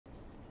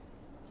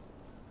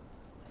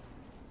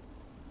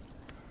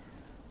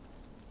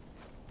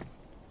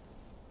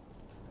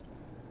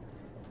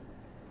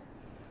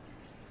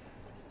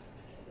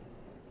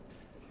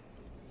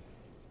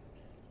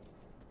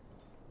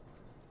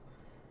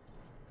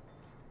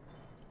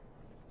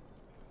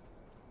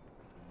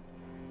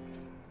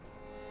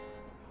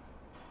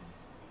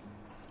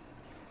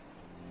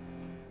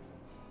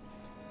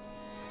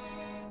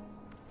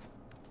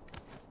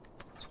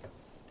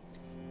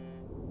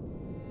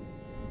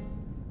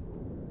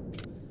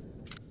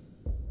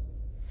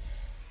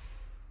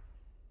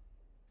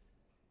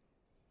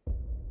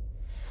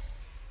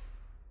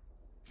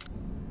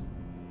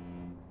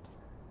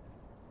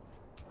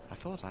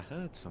thought I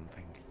heard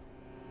something.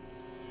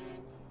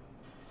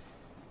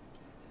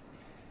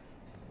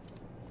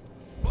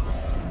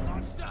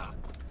 Monster!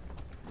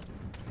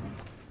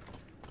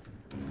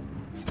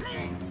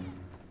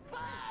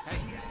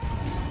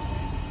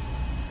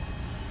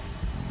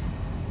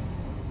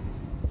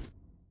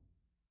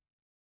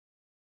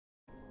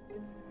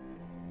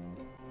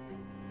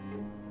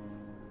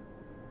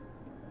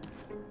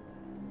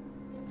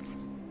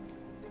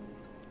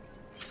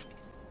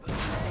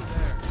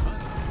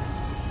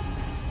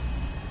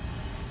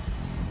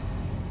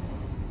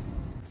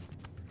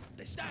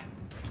 Stand!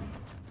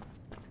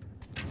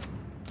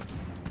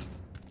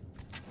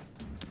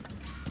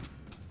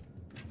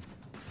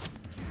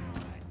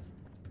 Right.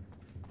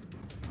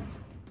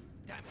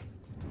 Damn it!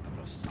 I've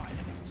lost sight of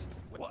it.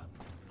 What?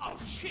 Oh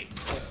shit!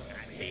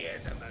 And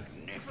here's a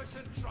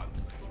magnificent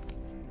trophy.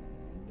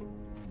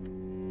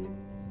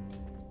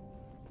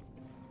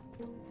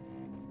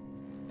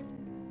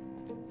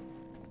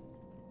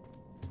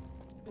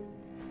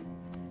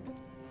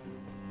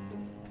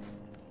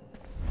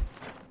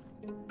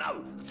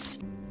 No!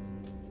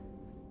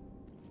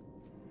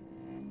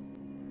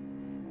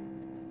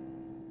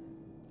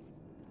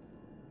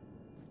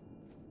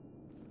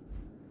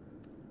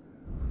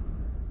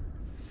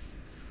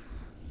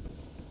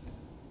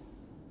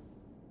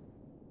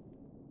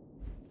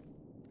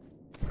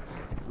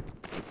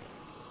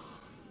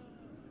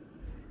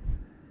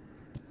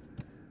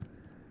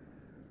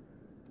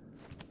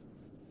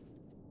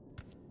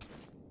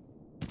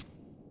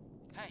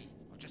 Hey,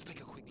 I'll just take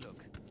a quick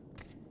look.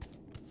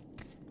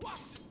 What?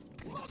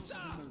 Monster!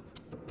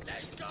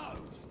 Let's go!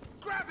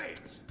 Grab it!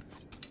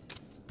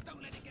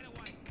 Don't let it get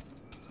away!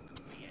 It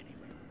could be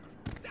anywhere.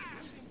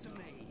 Damn him to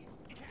me!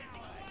 It's getting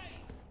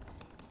away!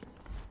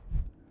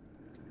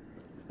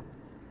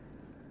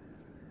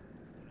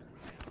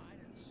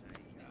 Hide and seek,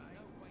 eh?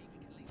 No way we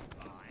can leave a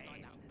bastard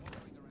like that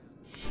wandering around.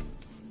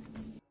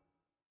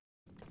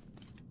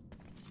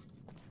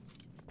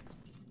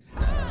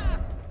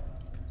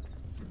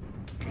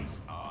 It's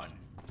on.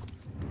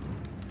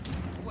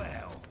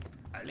 Well,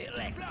 a little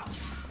egg. Look!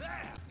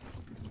 There!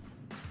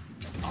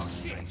 Oh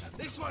shit!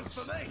 This one's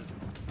for me!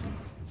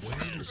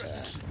 Where does he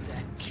keep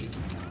that key?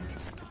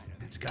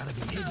 It's gotta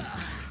be hidden.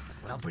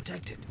 Well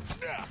protected.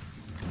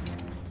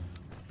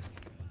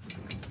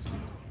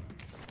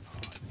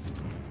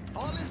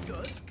 All is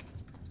good.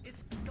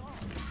 It's gone.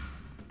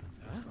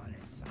 Looks like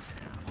there's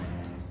something out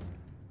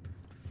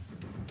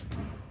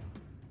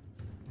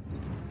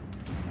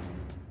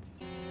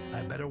there.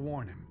 I better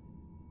warn him.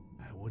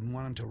 I wouldn't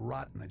want him to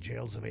rot in the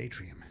jails of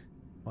Atrium.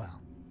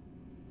 Well,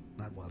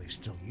 not while he's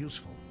still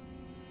useful.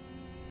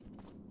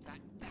 That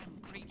damn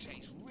creature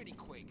is really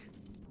quick.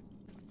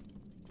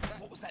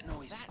 What was that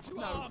noise? That's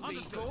No,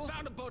 understood.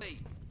 Found a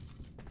body.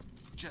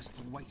 Just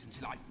wait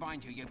until I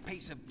find you, you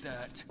piece of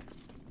dirt.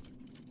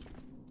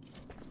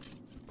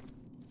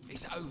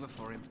 It's over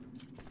for him.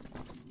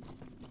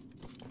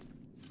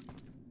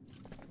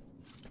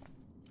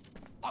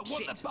 I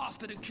want the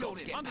bastard who killed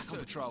him. Understood. Back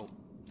on patrol.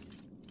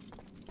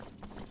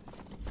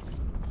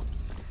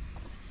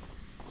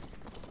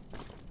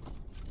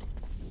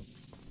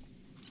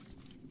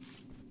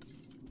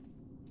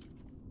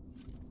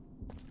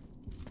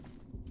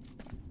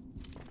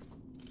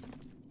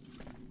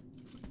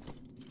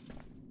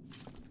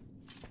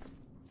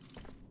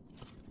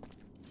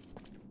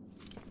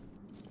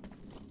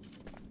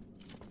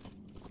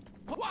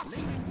 What? Leave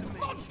it to me.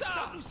 Monster!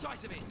 Don't lose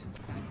sight of it.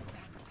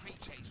 That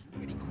creature is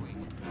really quick.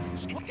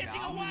 It's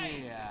getting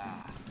away.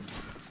 Yeah.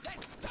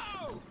 Let's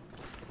go!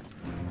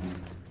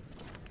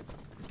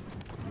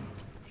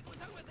 It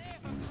was over there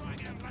for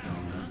crying out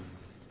loud.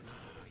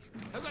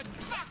 Who goes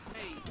back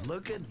me?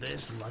 Look at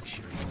this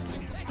luxury.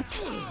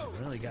 Let's go!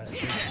 Really gotta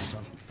think of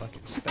something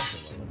fucking special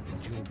to look at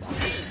a jewel box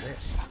like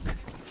this.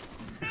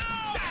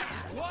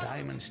 What?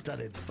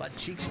 Diamond-studded butt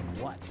cheeks and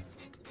what?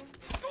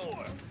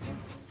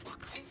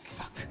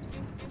 Fuck.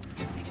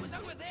 It was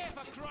over there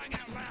for crying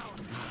out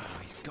loud. Oh,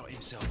 he's got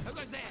himself. Who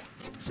goes there?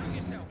 Show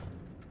yourself.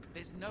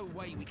 There's no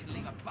way we can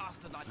leave a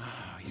bastard like that.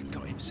 Oh, he's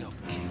got himself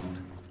killed.